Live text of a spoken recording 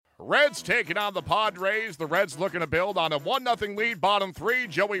Reds taking on the Padres. The Reds looking to build on a 1-0 lead, bottom three.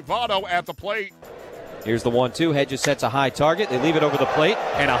 Joey Votto at the plate. Here's the 1-2. Hedges sets a high target. They leave it over the plate,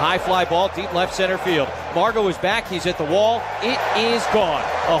 and a high fly ball deep left center field. Margot is back. He's at the wall. It is gone.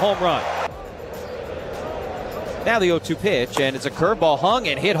 A home run. Now the 0-2 pitch, and it's a curveball hung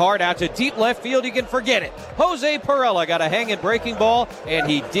and hit hard out to deep left field. You can forget it. Jose Perella got a hanging breaking ball, and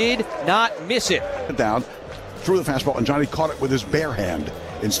he did not miss it. Down, threw the fastball, and Johnny caught it with his bare hand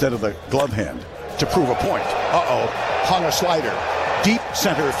instead of the glove hand to prove a point. Hung a slider. Deep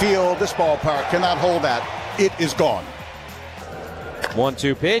center field. This ballpark cannot hold that. It is gone.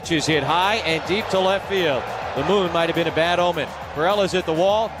 1-2 pitch is hit high and deep to left field. The moon might have been a bad omen. Perella's at the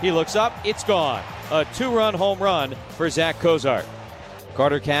wall. He looks up. It's gone. A 2-run home run for Zach Cozart.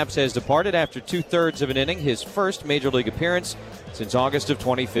 Carter Capps has departed after 2/3 of an inning, his first Major League appearance since August of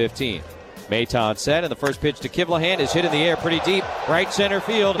 2015. Maton set, and the first pitch to Kivlahan is hit in the air pretty deep, right center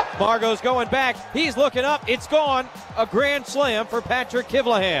field. Margot's going back. He's looking up. It's gone. A grand slam for Patrick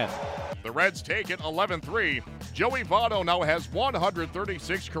Kivlahan. The Reds take it 11-3. Joey Votto now has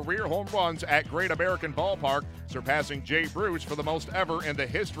 136 career home runs at Great American Ballpark, surpassing Jay Bruce for the most ever in the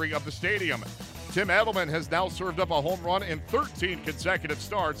history of the stadium. Tim Edelman has now served up a home run in 13 consecutive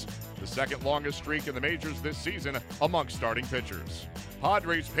starts, the second longest streak in the majors this season amongst starting pitchers.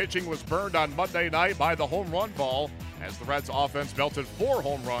 Padres pitching was burned on Monday night by the home run ball as the Reds offense belted 4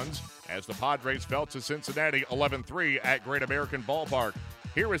 home runs as the Padres fell to Cincinnati 11-3 at Great American Ballpark.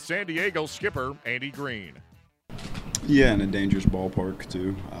 Here is San Diego skipper Andy Green. Yeah, and a dangerous ballpark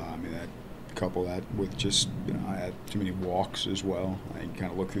too. Couple that with just, I had too many walks as well. I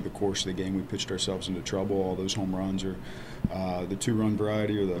kind of look through the course of the game. We pitched ourselves into trouble. All those home runs are the 2-run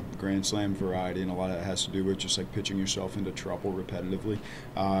variety or the grand slam variety, and a lot of that has to do with just like pitching yourself into trouble repetitively.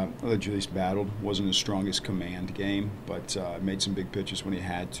 Julius battled, wasn't his strongest command game, but made some big pitches when he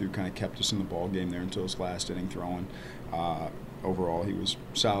had to. Kind of kept us in the ball game there until his last inning throwing. Overall, he was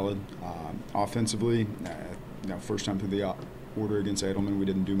solid. Offensively, first time through the order against Edelman, we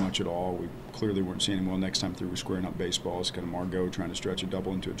didn't do much at all. We clearly weren't seeing him well. Next time through, we're squaring up baseballs. Kind of Margot trying to stretch a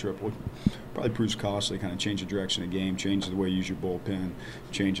double into a triple. Probably proves costly. Kind of change the direction of the game, changes the way you use your bullpen,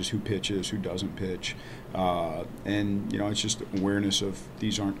 changes who pitches, who doesn't pitch, and it's just awareness of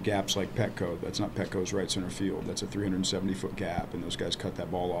these aren't gaps like Petco. That's not Petco's right center field. That's a 370-foot gap, and those guys cut that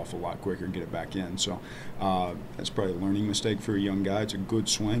ball off a lot quicker and get it back in. So that's probably a learning mistake for a young guy. It's a good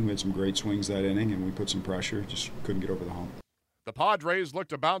swing. We had some great swings that inning, and we put some pressure. Just couldn't get over the hump. The Padres look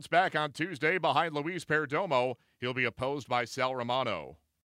to bounce back on Tuesday behind Luis Perdomo. He'll be opposed by Sal Romano.